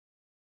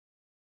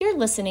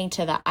listening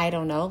to the I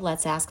Don't Know,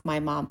 Let's Ask My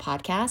Mom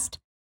podcast.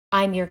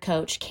 I'm your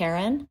coach,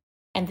 Karen,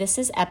 and this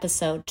is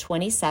episode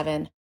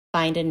 27,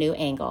 Find a New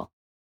Angle.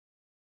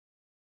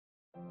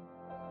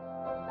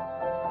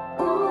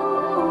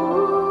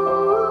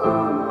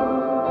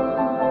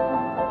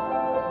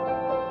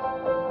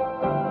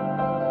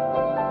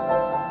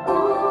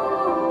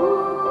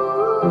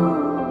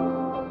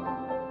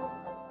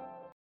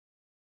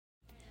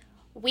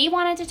 We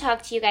wanted to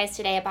talk to you guys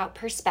today about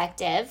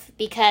perspective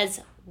because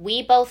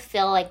we both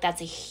feel like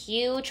that's a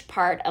huge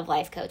part of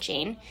life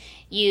coaching.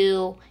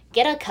 You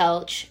get a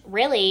coach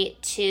really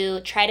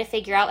to try to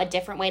figure out a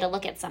different way to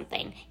look at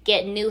something,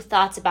 get new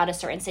thoughts about a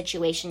certain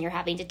situation you're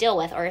having to deal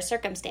with or a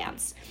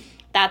circumstance.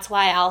 That's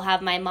why I'll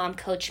have my mom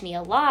coach me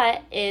a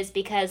lot, is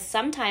because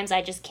sometimes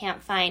I just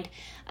can't find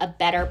a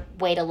better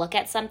way to look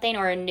at something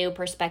or a new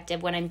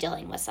perspective when I'm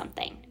dealing with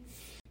something.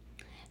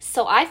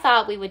 So I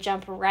thought we would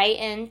jump right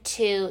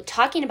into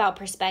talking about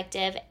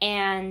perspective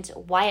and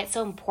why it's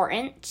so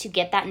important to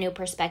get that new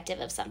perspective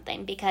of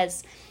something,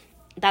 because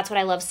that's what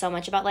I love so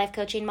much about life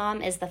coaching,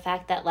 Mom, is the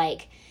fact that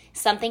like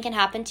something can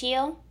happen to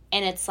you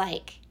and it's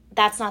like,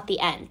 that's not the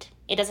end.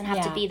 It doesn't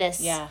have to be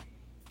this,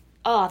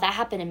 oh, that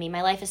happened to me.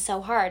 My life is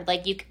so hard.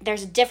 Like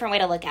there's a different way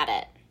to look at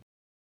it.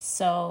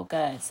 So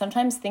good.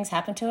 Sometimes things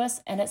happen to us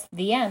and it's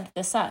the end.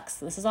 This sucks.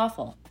 This is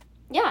awful.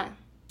 Yeah.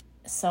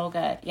 So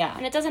good. Yeah.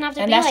 And it doesn't have to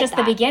be like that. And that's just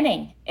the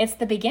beginning. It's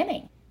the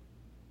beginning.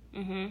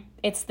 Mm-hmm.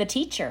 It's the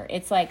teacher.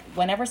 It's like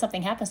whenever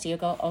something happens to you,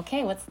 go,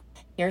 okay,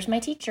 here's my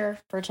teacher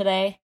for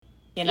today.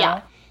 You know?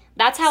 Yeah.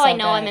 That's how I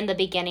know I'm in the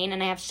beginning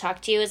and I have to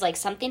talk to you, is like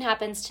something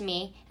happens to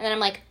me and then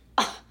I'm like,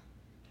 oh,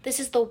 this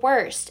is the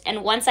worst.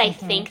 And once I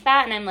think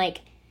that and I'm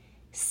like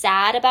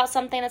sad about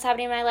something that's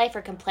happening in my life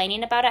or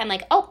complaining about it, I'm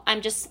like, oh,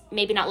 I'm just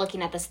maybe not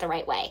looking at this the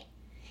right way.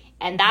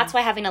 And that's why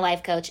having a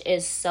life coach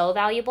is so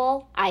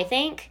valuable, I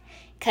think.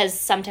 Because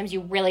sometimes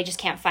you really just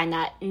can't find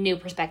that new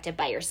perspective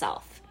by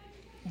yourself.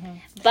 Mm-hmm.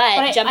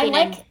 But jumping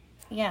in.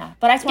 Yeah,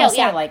 but I just want to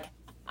say, like,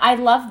 I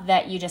love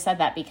that you just said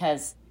that,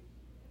 because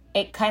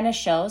it kind of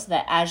shows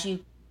that as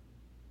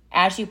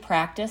you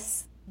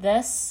practice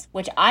this,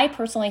 which I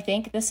personally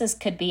think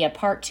could be a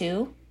part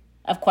 2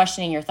 of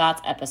Questioning Your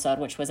Thoughts episode,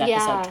 which was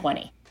episode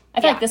 20.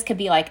 I feel like this could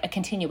be like a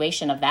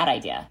continuation of that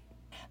idea.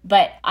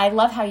 But I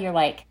love how you're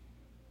like,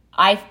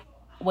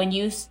 when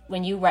you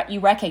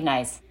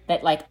recognize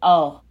that, like,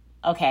 oh,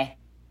 okay,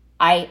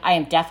 I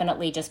am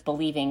definitely just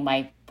believing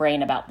my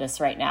brain about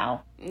this right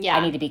now. Yeah. I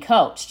need to be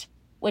coached,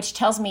 which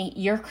tells me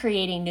you're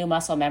creating new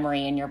muscle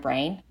memory in your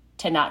brain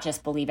to not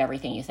just believe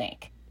everything you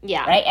think.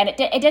 Yeah. Right. And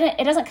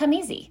it doesn't come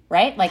easy,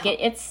 right? Like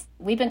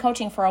we've been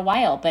coaching for a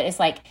while, but it's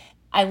like,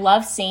 I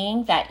love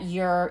seeing that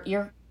you're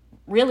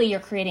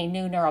creating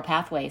new neural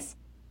pathways,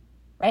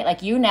 right?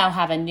 Like you now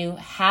have a new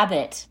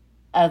habit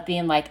of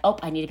being like, oh,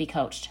 I need to be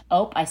coached.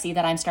 Oh, I see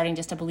that I'm starting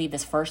just to believe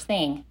this first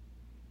thing.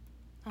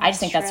 I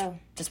just think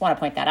just want to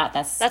point that out.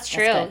 That's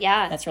true. Good.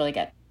 Yeah. That's really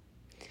good.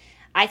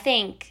 I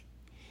think,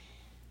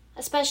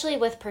 especially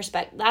with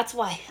perspective, that's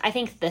why I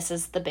think this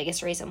is the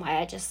biggest reason why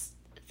I just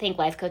think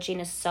life coaching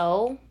is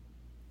so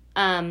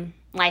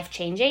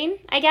life-changing,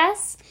 I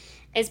guess,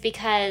 is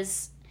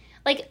because,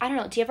 like, I don't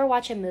know, do you ever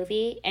watch a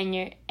movie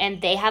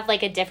and they have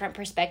like a different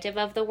perspective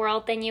of the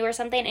world than you or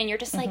something, and you're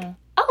just like,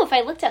 oh, if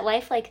I looked at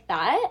life like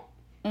that,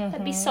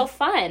 that'd be so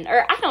fun,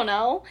 or I don't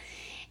know.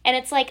 And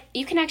it's like,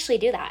 you can actually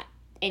do that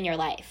in your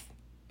life.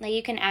 Like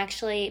you can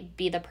actually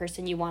be the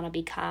person you want to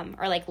become,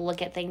 or like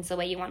look at things the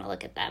way you want to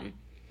look at them.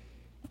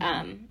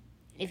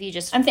 If you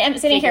just I'm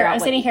sitting here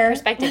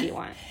perspective you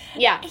want.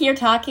 Yeah. You're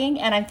talking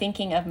and I'm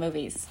thinking of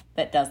movies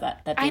that do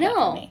that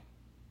for me.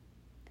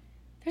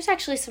 There's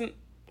actually some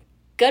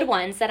good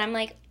ones that I'm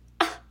like,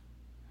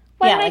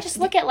 why don't I just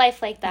look at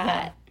life like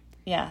that?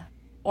 Yeah.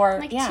 Or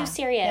I'm like too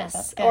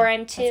serious. Or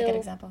I'm too. That's a good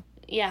example.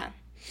 Yeah.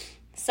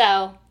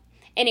 So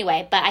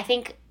anyway, but I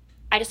think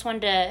I just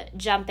wanted to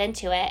jump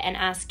into it and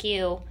ask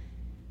you,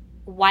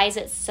 why is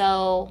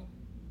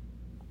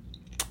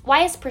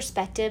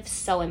perspective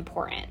so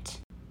important?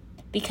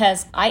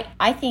 Because I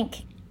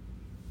feel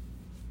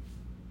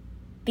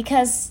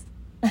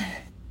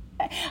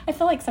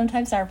like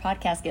sometimes our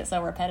podcasts get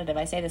so repetitive.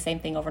 I say the same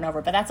thing over and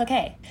over, but that's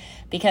okay,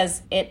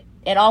 because it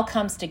all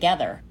comes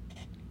together.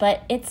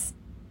 But it's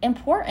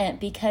important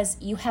because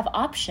you have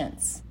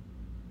options.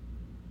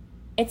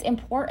 It's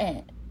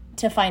important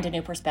to find a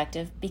new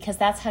perspective because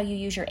that's how you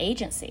use your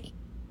agency.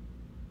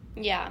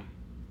 Yeah.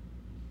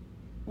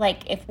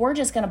 Like if we're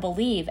just going to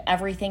believe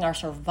everything our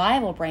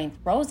survival brain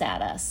throws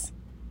at us,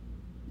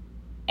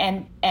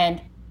 and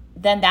then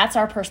that's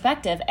our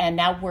perspective, and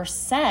now we're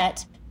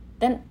set,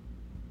 then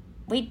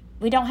we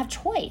don't have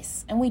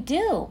choice, and we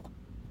do.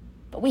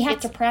 But we have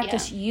to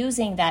practice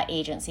using that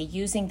agency,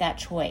 using that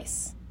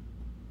choice.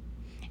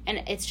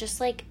 And it's just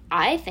like,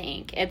 I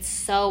think it's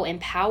so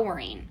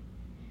empowering.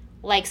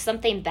 Like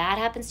something bad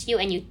happens to you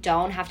and you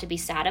don't have to be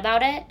sad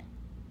about it.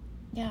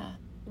 Yeah.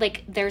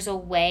 Like there's a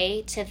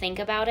way to think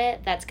about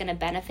it that's going to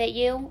benefit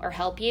you or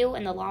help you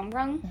in the long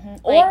run.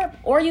 Mm-hmm.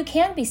 Or you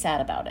can be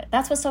sad about it.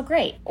 That's what's so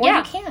great. Or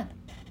you can.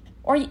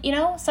 Or,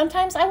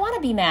 sometimes I want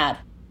to be mad.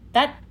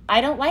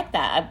 I don't like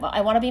that.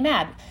 I want to be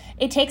mad.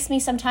 It takes me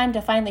some time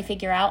to finally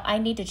figure out I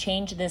need to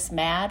change this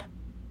mad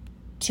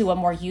to a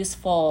more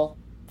useful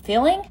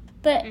feeling.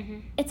 But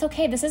it's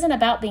okay. This isn't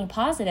about being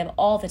positive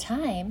all the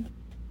time,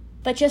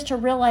 but just to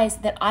realize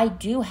that I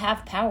do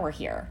have power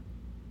here.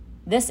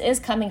 This is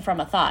coming from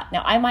a thought.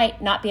 Now, I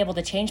might not be able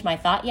to change my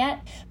thought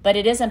yet, but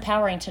it is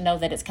empowering to know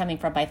that it's coming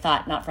from my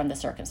thought, not from the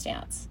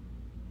circumstance.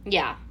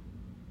 Yeah.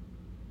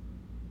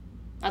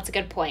 That's a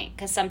good point,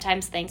 because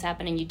sometimes things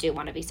happen and you do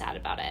want to be sad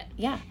about it.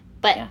 Yeah.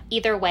 But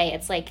either way,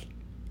 it's like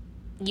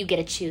you get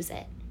to choose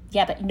it.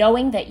 Yeah, but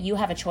knowing that you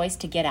have a choice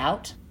to get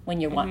out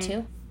when you want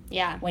to,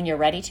 when you're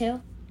ready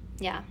to,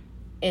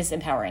 is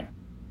empowering.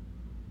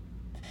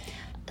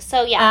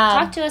 So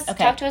talk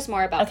to us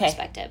more about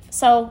perspective.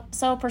 So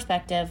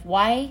perspective,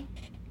 why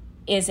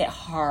is it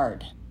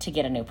hard to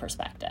get a new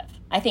perspective?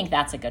 I think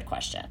that's a good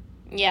question.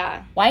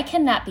 Yeah. Why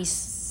can that be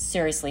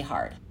seriously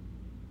hard?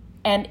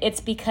 And it's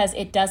because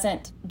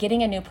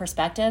getting a new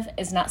perspective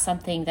is not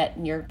something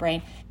that your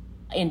brain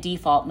in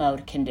default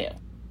mode can do.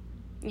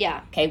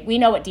 Yeah. Okay, we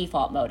know what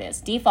default mode is.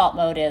 Default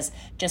mode is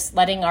just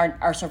letting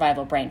our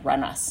survival brain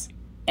run us.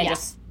 And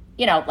just,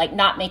 like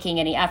not making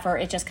any effort.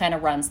 It just kind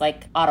of runs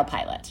like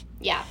autopilot.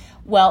 Yeah.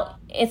 Well,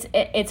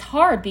 it's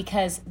hard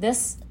because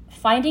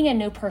finding a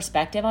new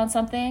perspective on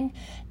something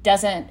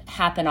doesn't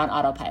happen on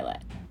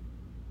autopilot.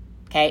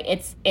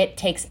 Okay, it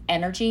takes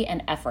energy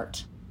and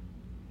effort.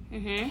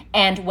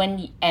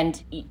 And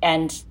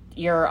and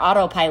your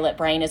autopilot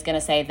brain is going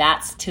to say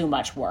that's too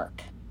much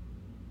work.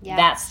 Yeah.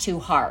 That's too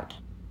hard.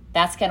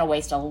 That's going to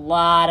waste a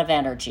lot of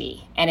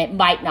energy, and it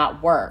might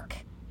not work.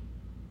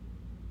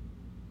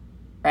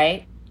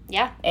 Right?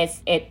 Yeah.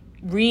 It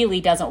really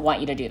doesn't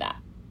want you to do that.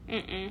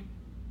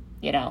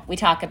 We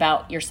talk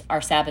about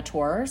our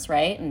saboteurs,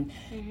 right? And me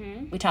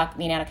and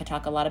Annika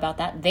talk a lot about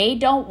that. They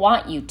don't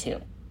want you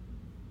to.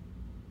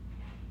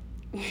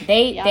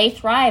 They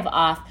thrive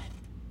off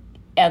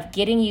of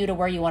getting you to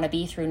where you want to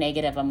be through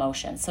negative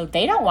emotions. So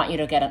they don't want you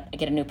to get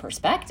a new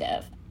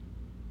perspective.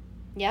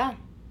 Yeah.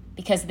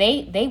 Because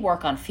they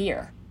work on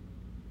fear.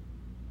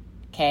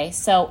 Okay?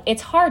 So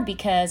it's hard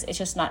because it's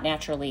just not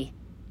naturally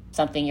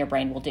something your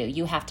brain will do.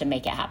 You have to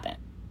make it happen.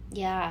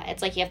 Yeah,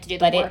 it's like you have to do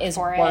the work for it. But it is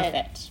worth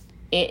it.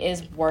 It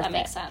is worth it. That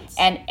makes sense.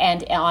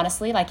 And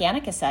honestly, like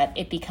Annika said,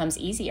 it becomes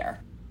easier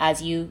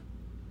as you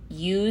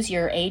use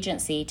your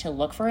agency to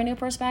look for a new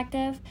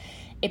perspective.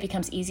 It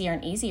becomes easier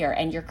and easier,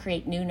 and you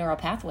create new neural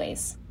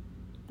pathways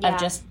of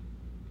just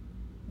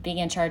being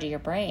in charge of your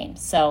brain.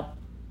 So,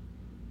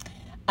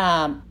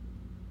 so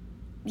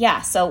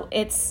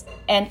it's,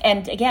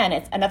 and again,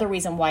 it's another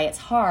reason why it's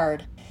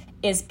hard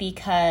is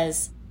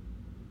because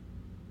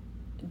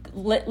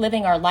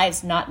living our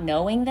lives not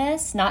knowing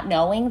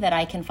that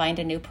I can find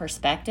a new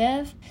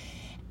perspective,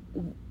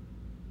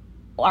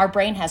 our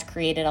brain has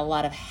created a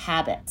lot of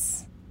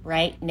habits,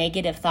 right?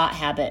 Negative thought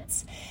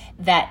habits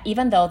that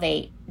even though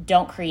they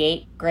don't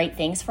create great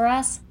things for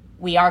us,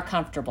 we are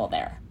comfortable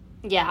there.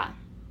 Yeah.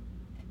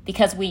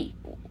 Because we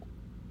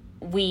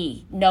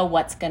know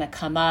what's going to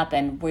come up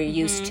and we're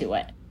used to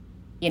it.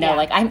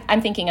 Like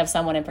I'm thinking of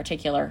someone in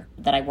particular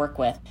that I work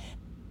with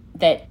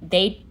that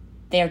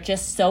they're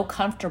just so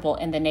comfortable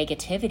in the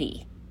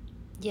negativity.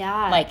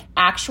 Yeah. Like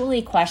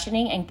actually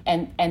questioning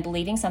and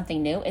believing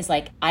something new is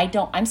like,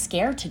 I'm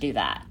scared to do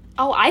that.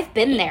 Oh, I've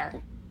been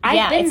there.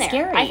 I've been there.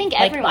 Scary. I think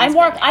everyone's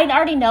been there. I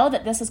already know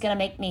that this is going to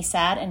make me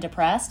sad and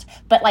depressed,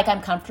 but like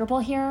I'm comfortable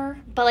here.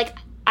 But like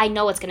I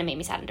know it's going to make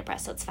me sad and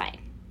depressed, so it's fine.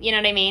 You know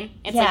what I mean?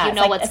 It's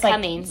like what's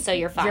coming, so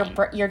you're fine.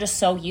 You're just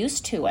so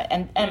used to it,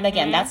 and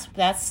again,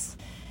 that's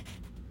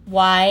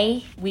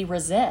why we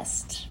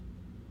resist,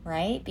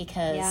 right?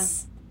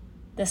 Because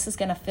this is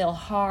going to feel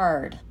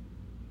hard.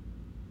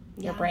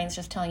 Your brain's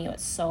just telling you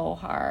it's so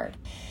hard.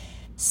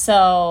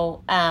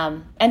 So,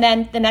 and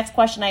then the next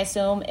question I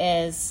assume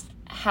is,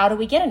 how do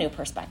we get a new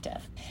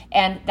perspective?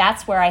 And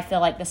that's where I feel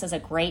like this is a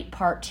great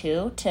part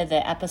 2 to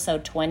the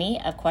episode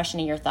 20 of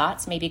Questioning Your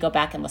Thoughts. Maybe go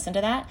back and listen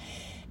to that.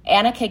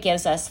 Annika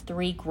gives us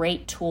 3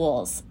 great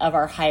tools of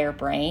our higher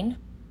brain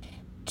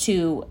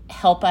to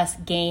help us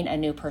gain a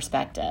new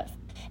perspective.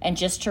 And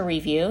just to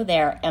review,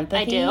 they're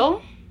empathy. I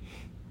do?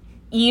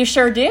 You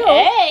sure do.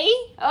 Hey,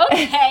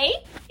 okay.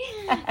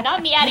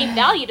 Not me adding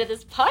value to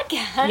this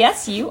podcast.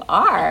 Yes, you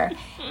are.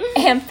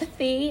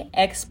 Empathy,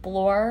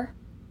 explore,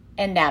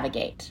 and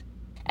navigate.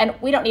 And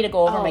we don't need to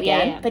go over them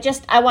again, but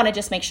I want to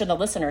just make sure the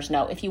listeners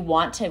know, if you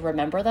want to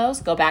remember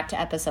those, go back to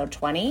episode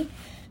 20.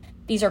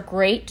 These are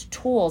great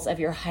tools of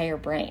your higher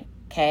brain,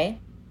 okay?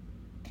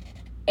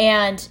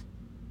 And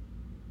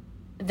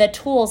the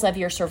tools of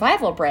your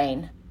survival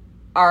brain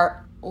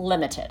are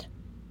limited.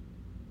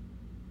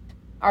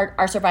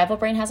 Our survival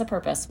brain has a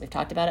purpose. We've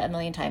talked about it a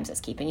million times. It's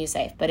keeping you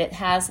safe, but it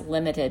has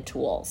limited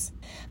tools.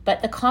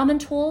 But the common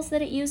tools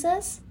that it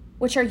uses,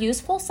 which are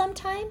useful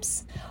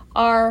sometimes,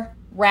 are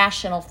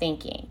rational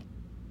thinking,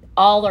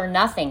 all or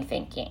nothing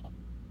thinking.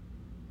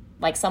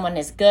 Like someone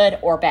is good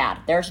or bad.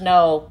 There's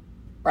no,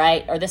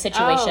 right? Or the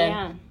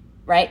situation,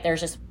 right?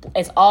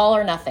 It's all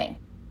or nothing.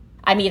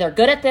 I'm either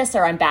good at this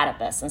or I'm bad at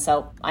this, and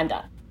so I'm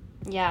done.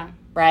 Yeah.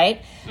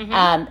 Right?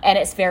 And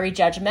it's very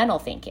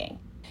judgmental thinking.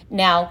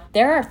 Now,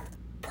 there are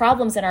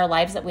problems in our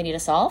lives that we need to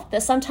solve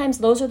that sometimes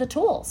those are the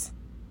tools.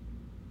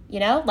 You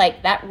know,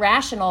 like that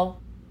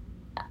rational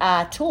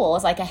tool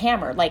is like a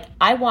hammer. Like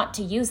I want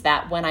to use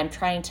that when I'm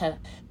trying to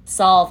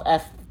solve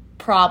a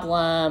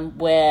problem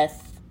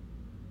with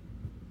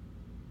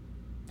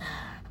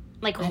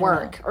like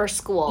work or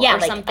school or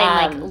like, something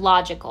like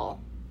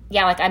logical.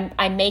 Yeah, like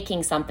I'm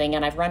making something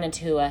and I've run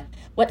into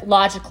what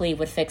logically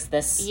would fix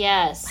this.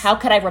 Yes. How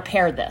could I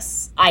repair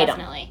this item?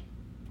 Definitely.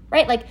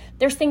 Right? Like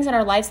there's things in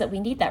our lives that we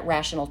need that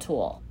rational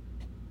tool.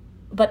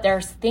 But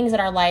there's things in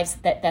our lives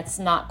that's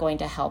not going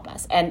to help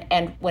us.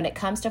 And when it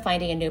comes to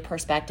finding a new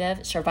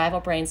perspective,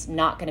 survival brain's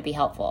not going to be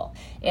helpful.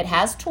 It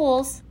has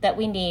tools that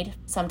we need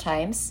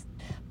sometimes,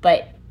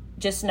 but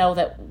just know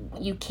that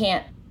you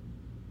can't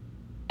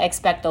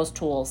expect those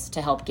tools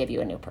to help give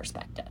you a new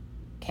perspective.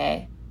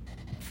 Okay?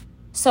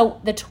 So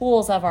the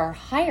tools of our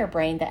higher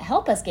brain that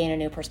help us gain a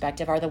new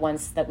perspective are the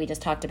ones that we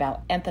just talked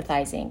about: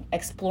 empathizing,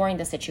 exploring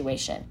the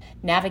situation,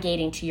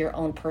 navigating to your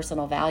own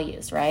personal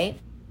values, right?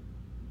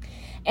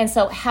 And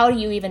so how do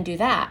you even do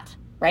that,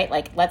 right?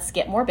 Like, let's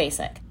get more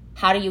basic.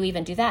 How do you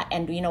even do that?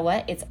 And you know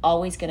what? It's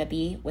always going to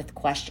be with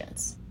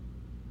questions.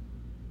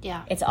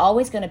 Yeah. It's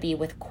always going to be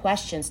with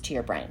questions to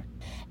your brain.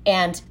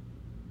 And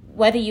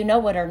whether you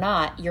know it or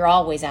not, you're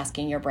always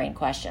asking your brain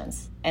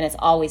questions, and it's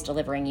always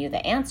delivering you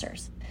the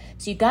answers.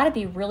 So you got to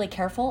be really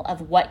careful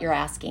of what you're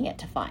asking it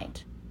to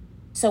find.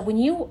 So when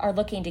you are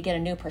looking to get a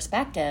new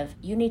perspective,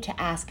 you need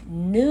to ask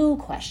new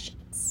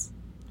questions.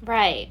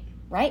 Right.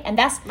 Right? And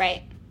that's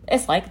right.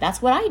 It's like,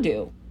 that's what I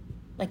do.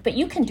 Like, but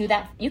you can do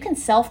that. You can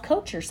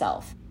self-coach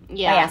yourself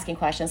by asking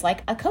questions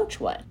like a coach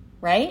would,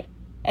 right?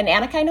 And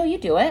Annika, I know you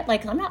do it.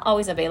 Like, I'm not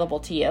always available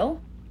to you.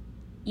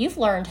 You've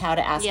learned how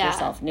to ask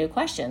yourself new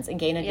questions and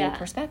gain a new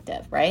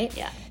perspective, right?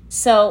 Yeah.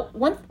 So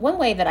one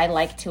way that I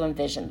like to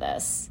envision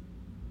this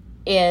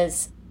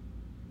is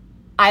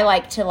I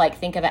like to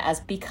think of it as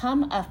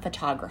become a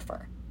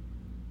photographer.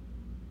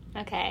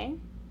 Okay.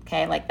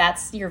 Okay, like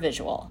that's your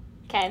visual.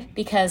 Okay.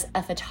 Because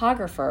a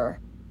photographer,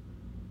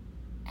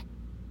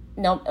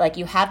 like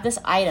you have this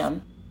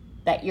item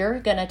that you're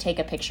going to take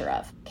a picture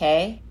of,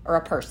 okay? Or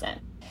a person.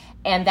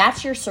 And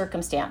that's your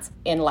circumstance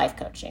in life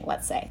coaching,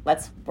 let's say.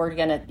 We're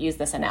going to use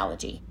this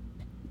analogy.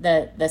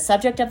 The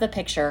subject of the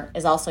picture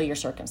is also your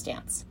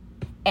circumstance.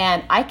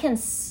 And I can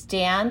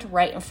stand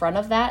right in front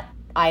of that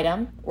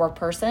item or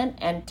person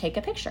and take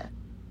a picture.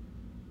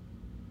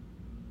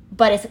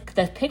 But if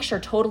the picture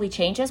totally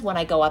changes when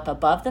I go up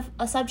above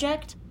a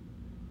subject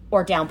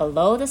or down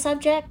below the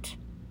subject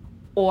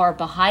or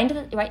behind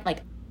it, right? Like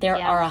there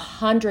are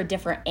 100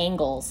 different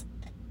angles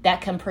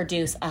that can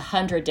produce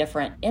 100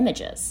 different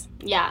images.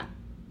 Yeah.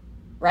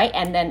 Right?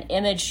 And then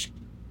image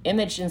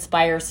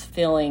inspires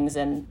feelings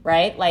and,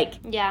 right? Like,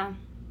 yeah.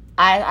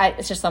 I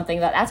it's just something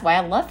that's why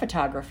I love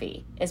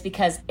photography, is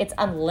because it's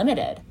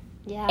unlimited.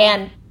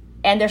 Yeah.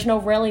 And there's no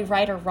really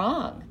right or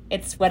wrong.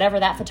 It's whatever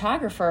that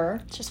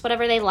photographer it's just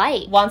whatever they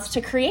like wants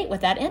to create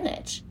with that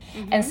image.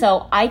 Mm-hmm. And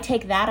so I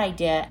take that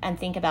idea and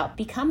think about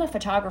become a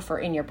photographer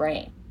in your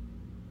brain.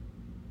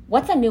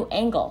 What's a new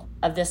angle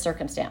of this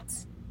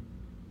circumstance?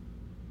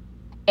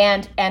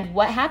 And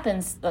what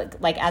happens,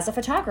 like as a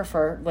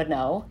photographer would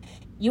know,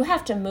 you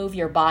have to move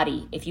your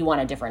body if you want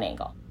a different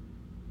angle.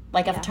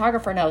 Like a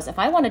photographer knows, if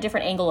I want a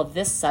different angle of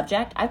this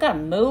subject, I've got to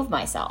move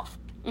myself.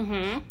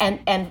 Mm-hmm.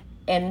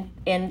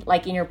 And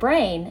like in your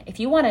brain,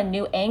 if you want a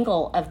new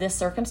angle of this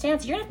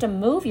circumstance, you're going to have to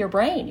move your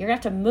brain. You're going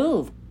to have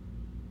to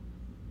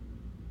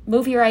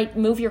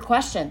move your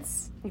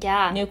questions.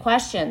 Yeah. New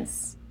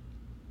questions.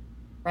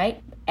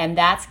 Right? And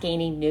that's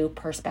gaining new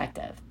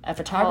perspective. A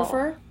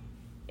photographer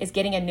is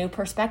getting a new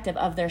perspective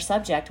of their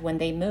subject when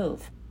they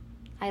move.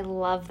 I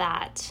love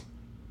that.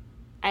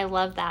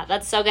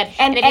 That's so good.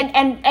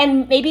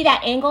 And maybe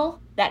that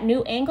angle, that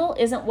new angle,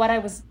 isn't what I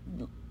was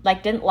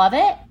like. Didn't love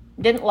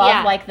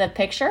like the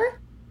picture,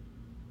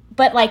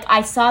 but like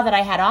I saw that I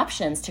had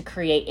options to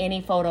create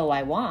any photo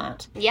I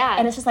want. Yeah.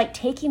 And it's just like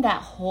taking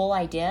that whole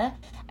idea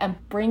and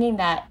bringing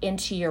that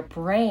into your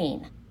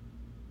brain.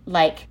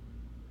 Like,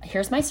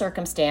 here's my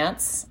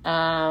circumstance.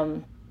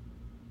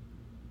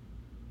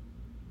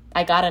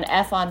 I got an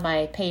F on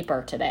my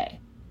paper today,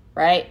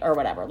 right? Or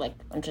whatever. Like,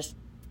 I'm just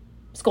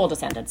school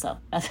just ended, so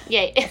that's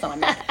on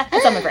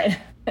my brain.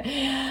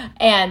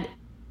 And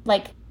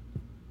like,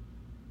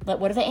 but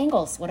what are the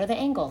angles? What are the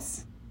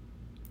angles?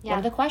 Yeah. What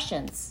are the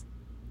questions?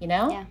 You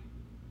know? Yeah.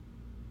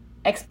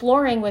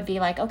 Exploring would be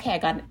like, okay, I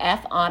got an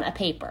F on a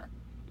paper.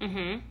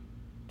 Mm-hmm.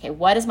 Okay,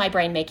 what is my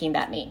brain making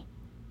that mean?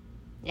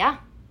 Yeah.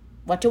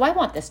 What do I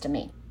want this to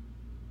mean?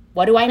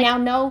 What do I now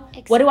know?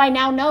 What do I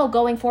now know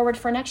going forward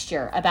for next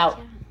year about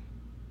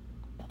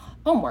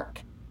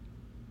homework?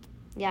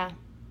 Yeah.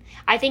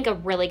 I think a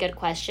really good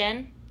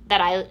question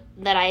that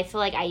I feel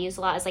like I use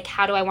a lot is like,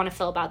 how do I want to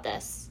feel about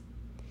this?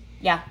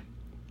 Yeah.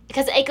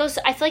 Because I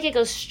feel like it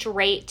goes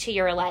straight to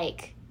your,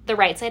 like, the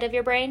right side of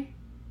your brain.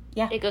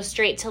 Yeah. It goes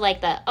straight to,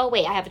 like, I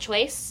have a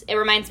choice. It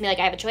reminds me, like,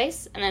 I have a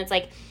choice. And then it's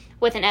like,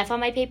 with an F on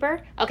my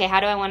paper, okay, how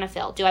do I want to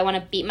feel? Do I want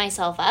to beat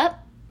myself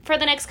up for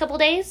the next couple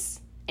days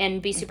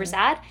and be super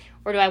sad?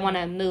 Or do I want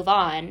to move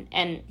on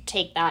and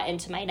take that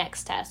into my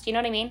next test? You know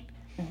what I mean?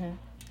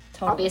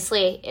 Totally.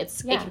 Obviously,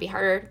 it can be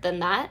harder than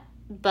that,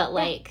 but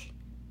like,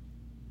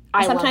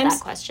 I love that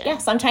question. Yeah,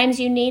 sometimes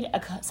you need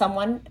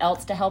someone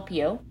else to help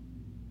you.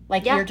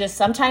 Like you're just,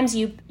 sometimes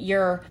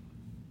you're,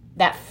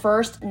 that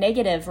first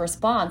negative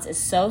response is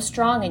so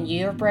strong and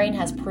your brain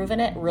has proven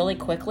it really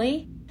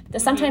quickly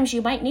that sometimes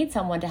you might need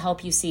someone to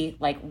help you see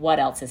like what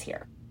else is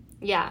here.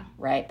 Yeah.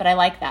 Right. But I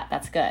like that.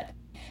 That's good.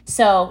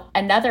 So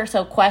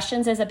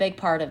questions is a big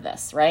part of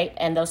this, right?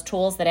 And those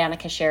tools that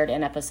Annika shared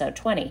in episode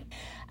 20.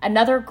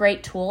 Another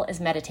great tool is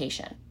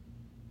meditation.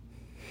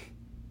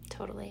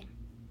 Totally.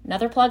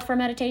 Another plug for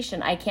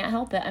meditation. I can't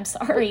help it. I'm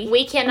sorry.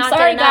 We cannot I'm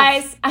sorry, get enough.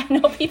 guys. I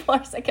know people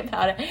are sick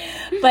about it.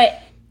 But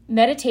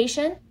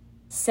meditation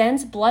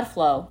sends blood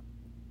flow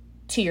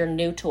to your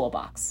new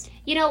toolbox.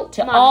 You know,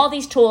 to Mom, all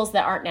these tools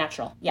that aren't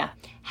natural. Yeah.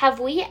 Have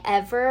we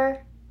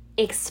ever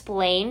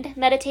explained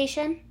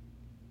meditation?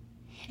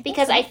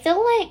 Because I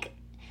feel like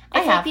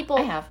I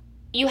have.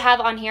 You have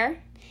on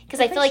here? Because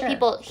I feel like sure.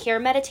 people hear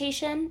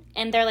meditation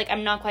and they're like,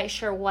 I'm not quite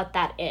sure what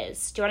that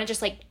is. Do you want to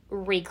just like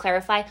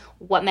re-clarify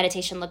what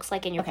meditation looks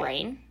like in your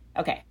brain?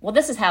 Okay. Well,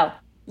 this is how a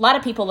lot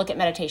of people look at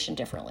meditation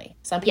differently.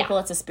 Some people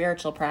it's a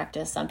spiritual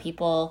practice. Some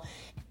people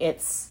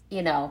it's,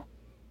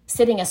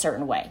 sitting a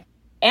certain way.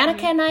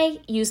 Annika and I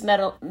use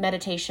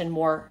meditation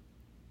more.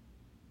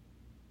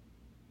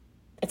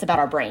 It's about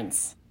our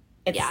brains.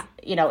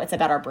 It's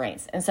about our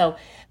brains. And so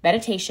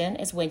meditation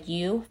is when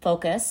you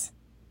focus,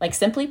 like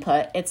simply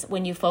put, it's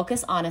when you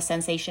focus on a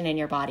sensation in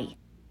your body.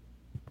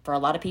 For a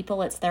lot of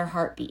people, it's their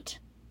heartbeat.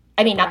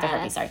 I mean, not their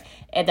heartbeat, sorry.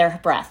 Their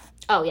breath.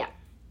 Oh, yeah.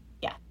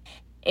 Yeah.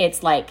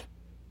 It's like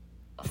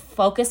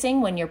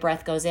focusing when your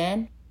breath goes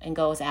in and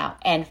goes out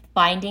and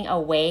finding a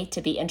way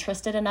to be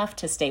interested enough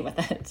to stay with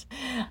it.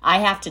 I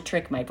have to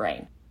trick my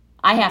brain.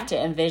 I have to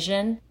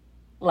envision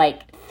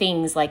like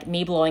things like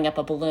me blowing up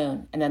a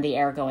balloon and then the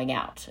air going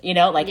out,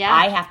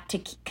 I have to,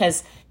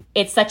 because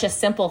it's such a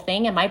simple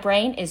thing and my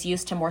brain is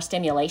used to more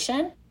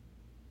stimulation.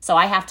 So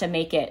I have to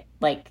make it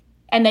like,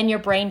 and then your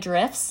brain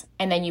drifts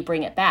and then you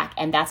bring it back.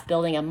 And that's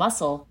building a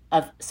muscle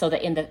so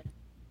that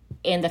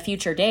in the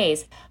future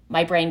days,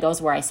 my brain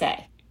goes where I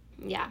say.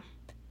 Yeah.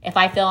 If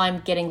I feel I'm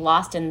getting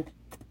lost in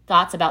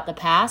thoughts about the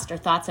past or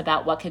thoughts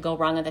about what could go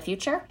wrong in the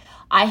future,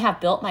 I have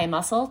built my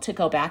muscle to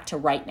go back to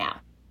right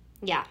now.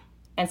 Yeah.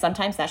 And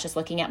sometimes that's just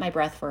looking at my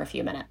breath for a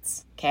few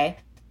minutes. Okay.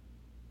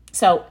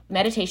 So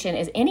meditation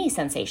is any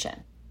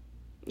sensation.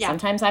 Yeah.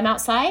 Sometimes I'm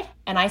outside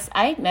and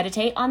I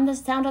meditate on the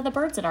sound of the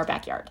birds in our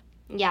backyard.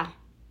 Yeah.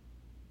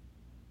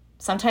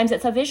 Sometimes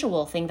it's a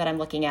visual thing that I'm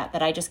looking at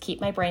that I just keep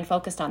my brain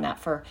focused on that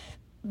for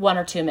 1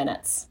 or 2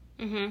 minutes.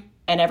 Mm-hmm.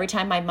 And every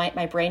time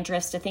my brain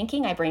drifts to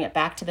thinking, I bring it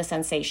back to the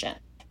sensation.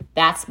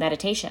 That's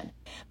meditation.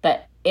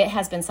 But it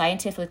has been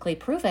scientifically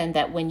proven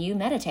that when you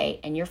meditate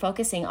and you're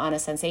focusing on a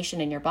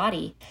sensation in your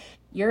body,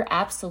 you're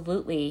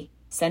absolutely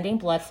sending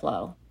blood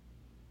flow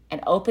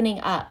and opening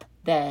up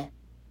the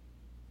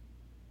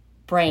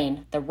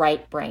brain, the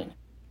right brain.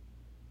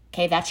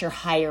 Okay, that's your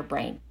higher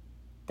brain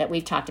that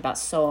we've talked about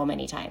so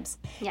many times.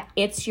 Yeah.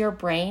 It's your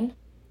brain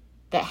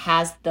that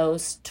has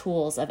those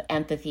tools of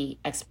empathy,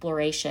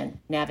 exploration,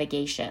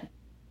 navigation.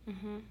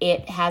 Mm-hmm.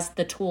 It has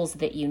the tools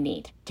that you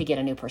need to get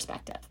a new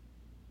perspective.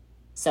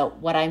 So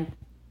what I'm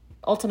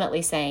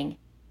ultimately saying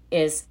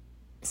is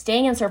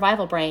staying in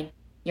survival brain,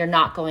 you're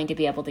not going to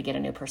be able to get a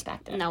new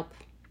perspective. Nope.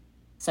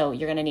 So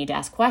you're going to need to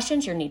ask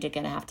questions. You're going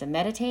to have to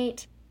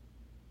meditate.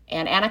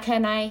 And Annika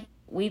and I,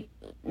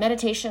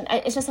 meditation,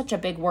 it's just such a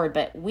big word,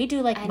 but we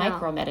do like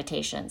micro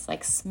meditations,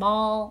 like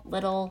small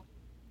little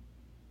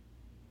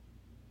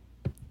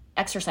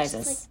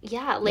exercises.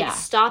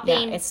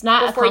 Stopping It's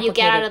not before you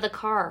get out of the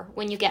car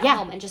when you get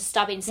home and just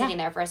stopping, sitting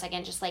there for a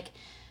second, just like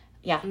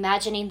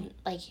imagining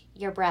like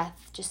your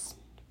breath, just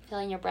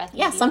feeling your breath.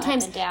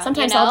 Sometimes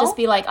I'll just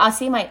be like,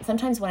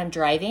 sometimes when I'm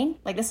driving,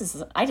 like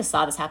I just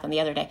saw this happen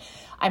the other day.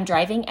 I'm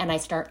driving and I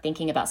start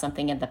thinking about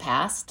something in the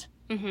past.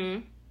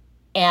 Mm-hmm.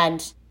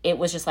 And it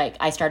was just like,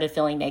 I started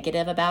feeling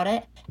negative about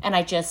it. And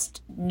I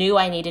just knew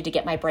I needed to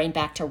get my brain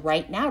back to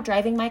right now,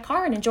 driving my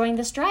car and enjoying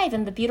this drive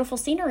and the beautiful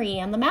scenery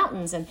and the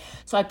mountains. And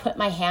so I put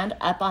my hand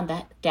up on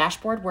the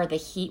dashboard where the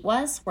heat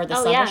was, where the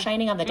sun was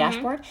shining on the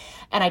dashboard.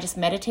 And I just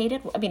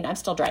meditated. I mean, I'm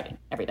still driving,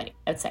 everybody,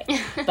 I would say.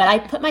 But I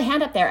put my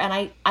hand up there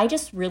and I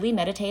just really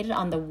meditated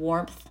on the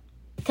warmth,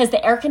 because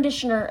the air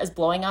conditioner is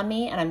blowing on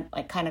me and I'm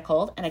like kind of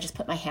cold. And I just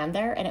put my hand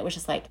there and it was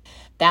just like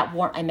that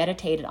warmth. I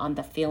meditated on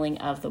the feeling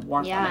of the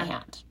warmth on my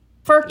hand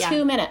for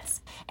 2 minutes,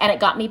 and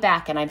it got me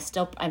back, and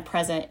I'm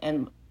present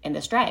in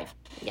this drive.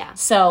 Yeah.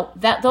 So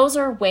those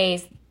are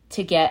ways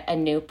to get a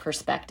new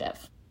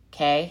perspective.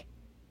 Okay,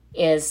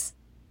 is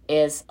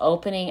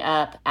opening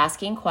up,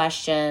 asking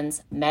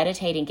questions,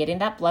 meditating, getting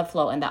that blood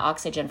flow and the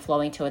oxygen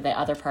flowing to the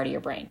other part of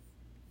your brain.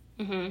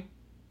 Mm-hmm.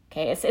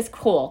 Okay, it's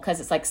cool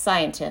because it's like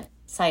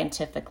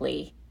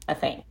scientifically a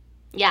thing.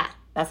 Yeah,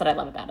 that's what I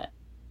love about it.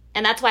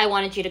 And that's why I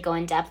wanted you to go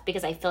in depth,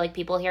 because I feel like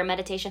people hear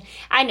meditation.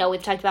 I know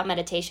we've talked about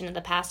meditation in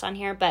the past on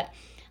here, but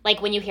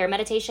like when you hear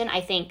meditation,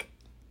 I think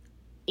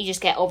you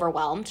just get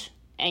overwhelmed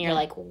and you're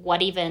like,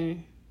 what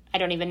even, I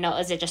don't even know.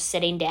 Is it just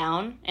sitting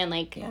down and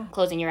like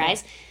closing your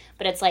eyes?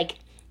 But it's like,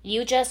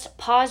 you just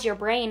pause your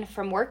brain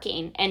from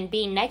working and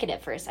being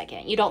negative for a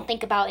second. You don't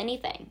think about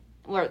anything.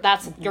 Or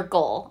that's your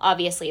goal.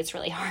 Obviously, it's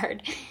really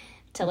hard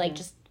to like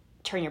just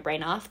turn your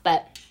brain off,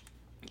 but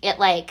it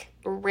like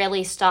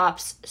really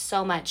stops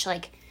so much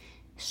like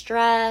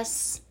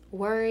stress,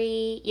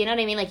 worry, you know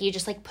what I mean? Like you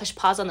just like push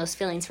pause on those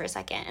feelings for a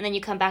second, and then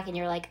you come back and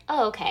you're like,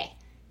 oh, okay,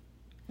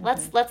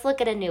 let's look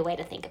at a new way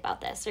to think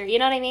about this, or you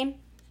know what I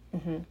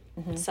mean?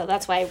 So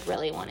that's why I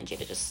really wanted you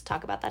to just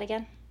talk about that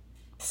again.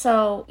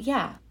 So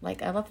yeah,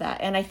 like I love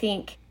that. And I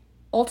think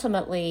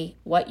ultimately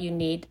what you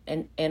need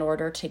in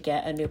order to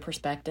get a new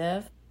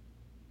perspective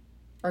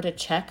or to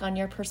check on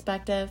your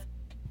perspective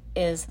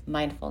is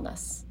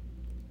mindfulness.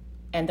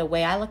 And the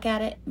way I look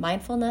at it,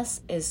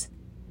 mindfulness is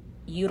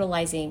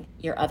utilizing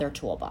your other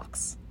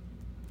toolbox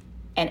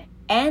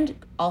and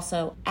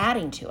also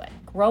adding to it,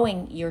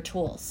 growing your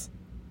tools.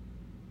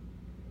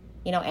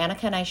 You know,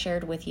 Annika and I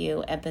shared with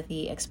you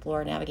empathy,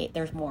 explore, navigate.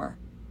 There's more.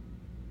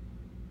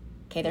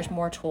 Okay, there's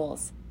more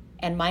tools.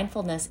 And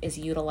mindfulness is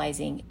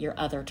utilizing your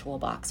other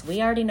toolbox.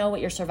 We already know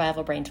what your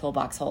survival brain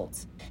toolbox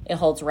holds. It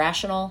holds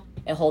rational,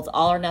 it holds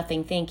all or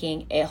nothing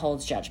thinking, it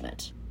holds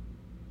judgment.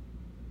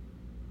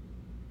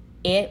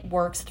 It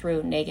works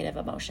through negative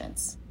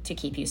emotions to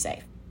keep you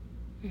safe.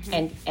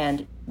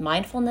 And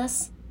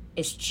mindfulness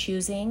is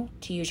choosing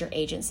to use your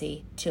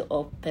agency to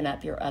open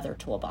up your other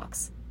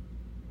toolbox.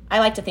 I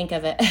like to think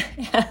of it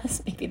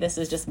as, maybe this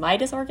is just my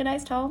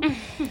disorganized home.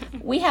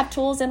 We have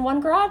tools in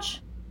one garage,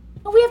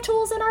 and we have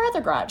tools in our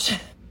other garage.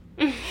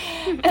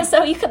 And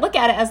so you could look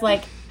at it as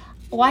like,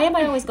 why am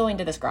I always going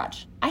to this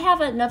garage? I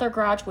have another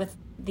garage with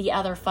the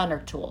other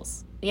funner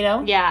tools, you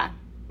know? Yeah.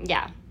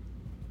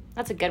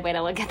 That's a good way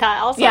to look at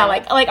that also. Yeah,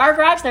 like our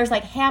garage, there's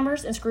like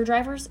hammers and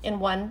screwdrivers in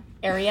one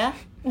area.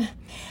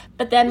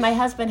 But then my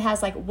husband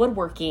has like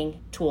woodworking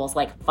tools,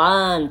 like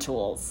fun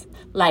tools,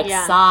 like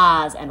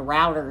saws and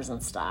routers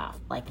and stuff.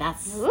 Like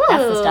that's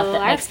the stuff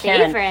that makes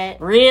Karen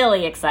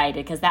really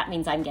excited, because that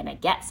means I'm gonna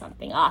get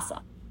something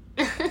awesome,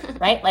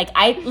 right? Like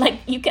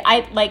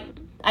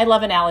I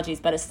love analogies,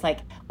 but it's like,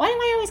 why am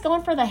I always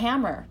going for the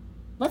hammer?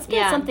 Let's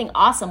get something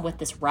awesome with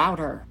this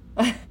router.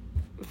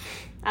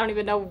 I don't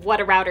even know what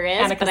a router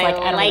is, but I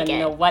don't even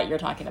know what you're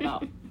talking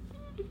about.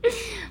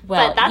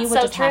 Well, you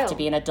would just have to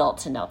be an adult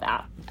to know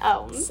that.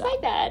 Oh, my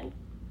bad.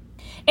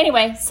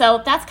 Anyway,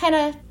 so that's kind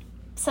of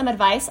some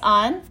advice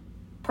on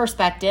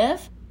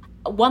perspective.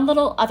 One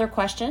little other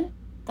question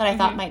that I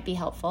thought might be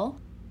helpful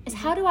is,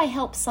 how do I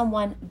help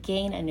someone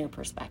gain a new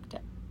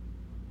perspective?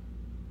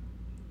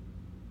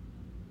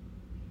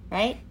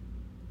 Right?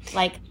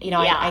 Like, you know,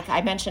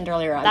 I mentioned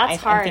earlier,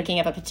 I'm thinking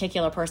of a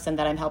particular person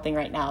that I'm helping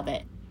right now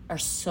that are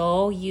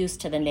so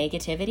used to the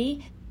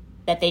negativity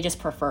that they just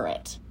prefer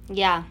it.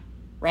 Yeah.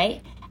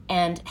 Right?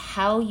 And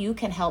how you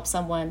can help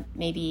someone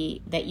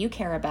maybe that you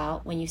care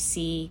about when you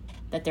see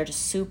that they're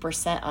just super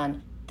set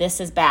on, this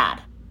is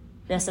bad,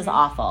 this is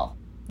awful,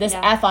 this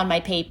F on my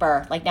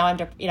paper, like now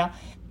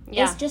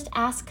is just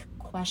ask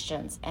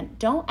questions. And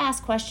don't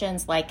ask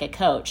questions like a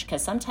coach,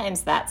 because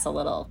sometimes that's a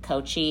little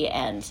coachy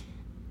and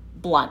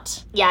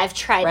blunt. Yeah, I've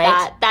tried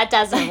that. That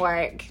doesn't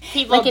work.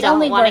 People like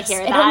don't want to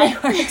hear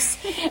that.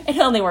 It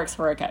only works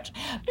for a coach.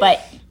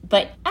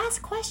 But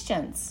ask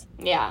questions.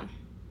 Yeah.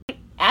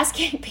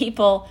 Asking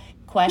people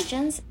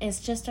questions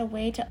is just a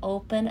way to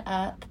open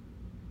up,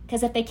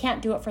 because if they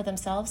can't do it for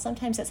themselves,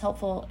 sometimes it's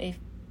helpful if,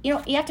 you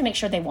have to make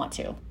sure they want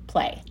to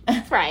play.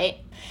 Right.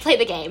 Play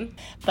the game.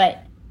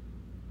 But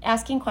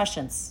asking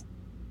questions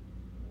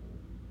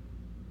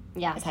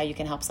is how you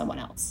can help someone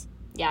else.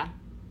 Yeah.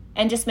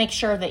 And just make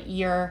sure that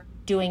you're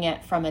doing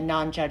it from a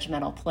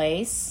non-judgmental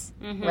place,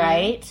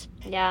 right?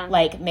 Yeah.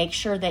 Like, make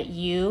sure that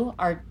you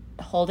are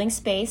holding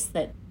space,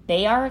 that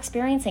they are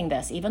experiencing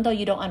this. Even though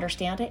you don't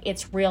understand it,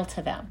 it's real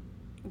to them.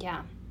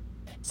 Yeah.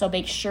 So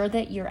make sure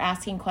that you're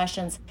asking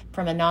questions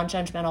from a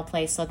non-judgmental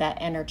place, so that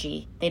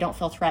energy, they don't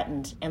feel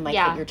threatened and like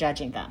that you're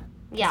judging them.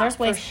 Yeah, there's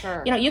ways,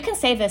 for sure. You can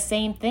say the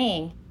same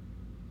thing.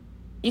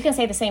 You can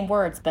say the same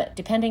words, but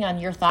depending on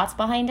your thoughts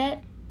behind it,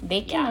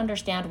 they can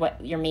understand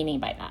what you're meaning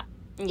by that.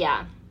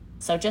 Yeah.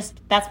 So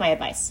that's my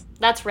advice.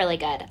 That's really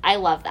good. I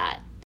love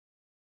that.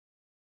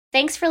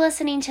 Thanks for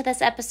listening to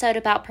this episode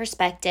about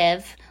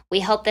perspective.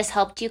 We hope this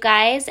helped you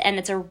guys, and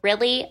it's a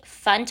really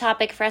fun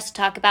topic for us to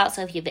talk about.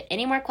 So if you have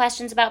any more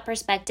questions about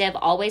perspective,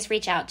 always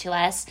reach out to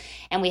us,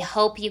 and we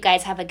hope you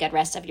guys have a good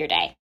rest of your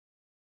day.